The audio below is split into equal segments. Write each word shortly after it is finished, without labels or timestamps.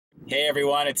Hey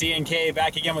everyone, it's Ian K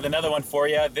back again with another one for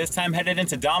you. This time headed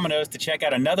into Domino's to check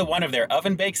out another one of their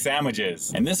oven-baked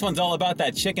sandwiches. And this one's all about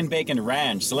that chicken bacon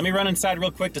ranch. So let me run inside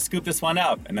real quick to scoop this one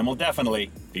up, and then we'll definitely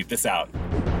peep this out.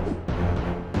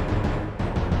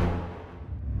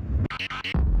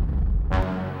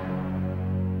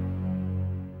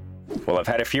 Well, I've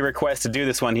had a few requests to do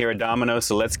this one here at Domino's,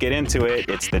 so let's get into it.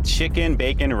 It's the chicken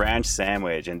bacon ranch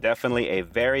sandwich, and definitely a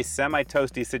very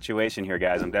semi-toasty situation here,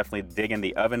 guys. I'm definitely digging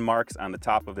the oven marks on the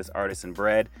top of this artisan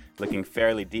bread, looking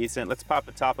fairly decent. Let's pop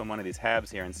the top on one of these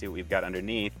halves here and see what we've got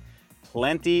underneath.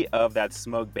 Plenty of that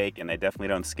smoked bacon. They definitely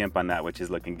don't skimp on that, which is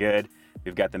looking good.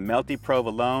 We've got the melty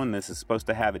provolone. This is supposed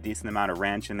to have a decent amount of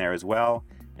ranch in there as well.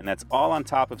 And that's all on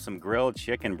top of some grilled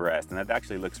chicken breast, and that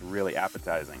actually looks really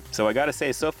appetizing. So I gotta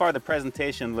say, so far the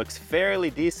presentation looks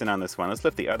fairly decent on this one. Let's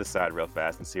lift the other side real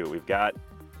fast and see what we've got.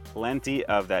 Plenty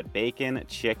of that bacon,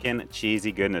 chicken,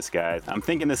 cheesy goodness, guys. I'm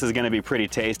thinking this is gonna be pretty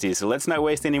tasty, so let's not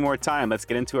waste any more time. Let's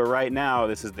get into it right now.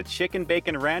 This is the chicken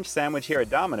bacon ranch sandwich here at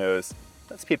Domino's.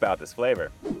 Let's peep out this flavor.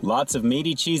 Lots of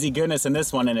meaty, cheesy goodness in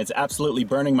this one, and it's absolutely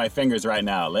burning my fingers right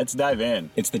now. Let's dive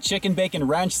in. It's the chicken bacon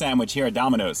ranch sandwich here at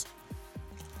Domino's.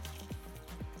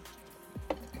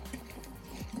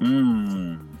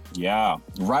 Yeah.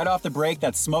 Right off the break,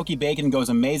 that smoky bacon goes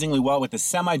amazingly well with the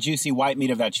semi-juicy white meat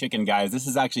of that chicken, guys. This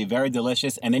is actually very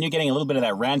delicious, and then you're getting a little bit of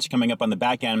that ranch coming up on the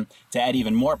back end to add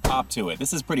even more pop to it.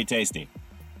 This is pretty tasty.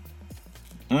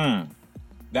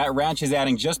 That ranch is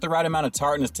adding just the right amount of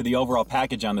tartness to the overall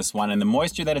package on this one, and the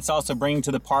moisture that it's also bringing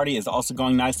to the party is also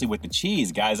going nicely with the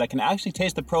cheese, guys. I can actually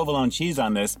taste the provolone cheese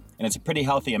on this, and it's a pretty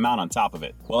healthy amount on top of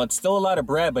it. Well, it's still a lot of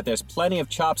bread, but there's plenty of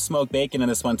chopped smoked bacon in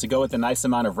this one to go with a nice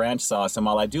amount of ranch sauce, and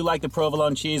while I do like the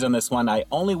provolone cheese on this one, I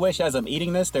only wish as I'm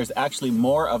eating this, there's actually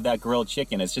more of that grilled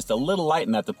chicken. It's just a little light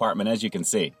in that department, as you can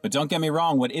see. But don't get me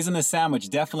wrong, what is in this sandwich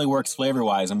definitely works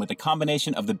flavor-wise, and with the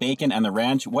combination of the bacon and the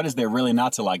ranch, what is there really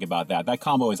not to like about that? That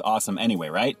combo is awesome anyway,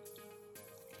 right?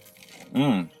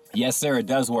 Yes, sir, it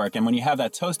does work. And when you have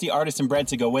that toasty artisan bread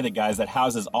to go with it, guys, that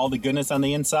houses all the goodness on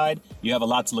the inside, you have a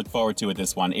lot to look forward to with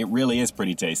this one. It really is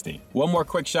pretty tasty. One more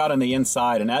quick shot on the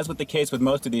inside, and as with the case with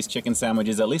most of these chicken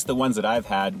sandwiches, at least the ones that I've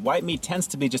had, white meat tends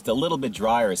to be just a little bit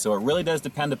drier, so it really does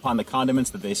depend upon the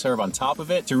condiments that they serve on top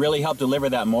of it to really help deliver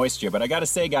that moisture. But I gotta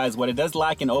say, guys, what it does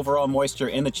lack in overall moisture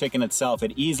in the chicken itself,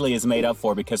 it easily is made up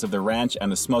for because of the ranch and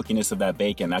the smokiness of that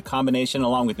bacon. That combination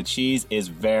along with the cheese is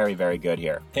very, very good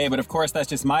here. Hey, but of course, that's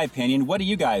just my opinion. What do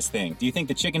you guys think? Do you think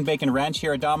the chicken bacon ranch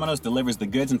here at Domino's delivers the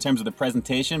goods in terms of the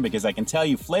presentation? Because I can tell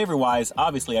you flavor-wise,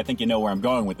 obviously I think you know where I'm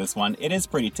going with this one. It is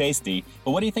pretty tasty, but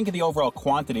what do you think of the overall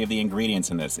quantity of the ingredients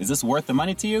in this? Is this worth the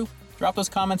money to you? Drop those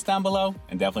comments down below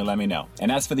and definitely let me know.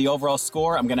 And as for the overall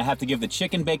score, I'm gonna have to give the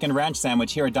chicken bacon ranch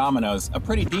sandwich here at Domino's a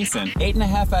pretty decent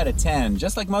 8.5 out of 10.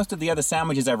 Just like most of the other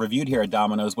sandwiches I've reviewed here at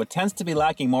Domino's, what tends to be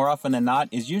lacking more often than not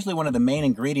is usually one of the main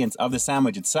ingredients of the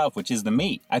sandwich itself, which is the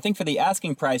meat. I think for the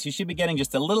asking price, you should be getting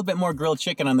just a little bit more grilled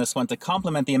chicken on this one to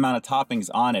complement the amount of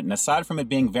toppings on it. And aside from it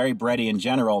being very bready in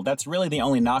general, that's really the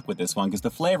only knock with this one because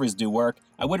the flavors do work.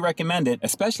 I would recommend it,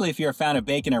 especially if you're a fan of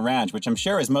bacon and ranch, which I'm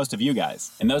sure is most of you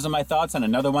guys. And those are my thoughts on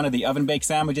another one of the oven-baked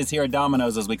sandwiches here at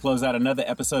Domino's as we close out another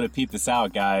episode of Peep This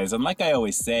Out, guys. And like I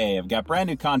always say, I've got brand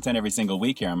new content every single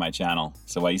week here on my channel.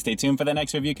 So while you stay tuned for the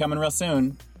next review coming real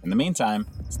soon, in the meantime,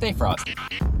 stay frosty.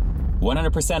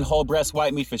 100% whole breast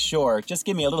white meat for sure, just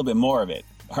give me a little bit more of it.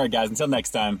 Alright guys, until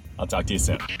next time, I'll talk to you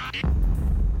soon.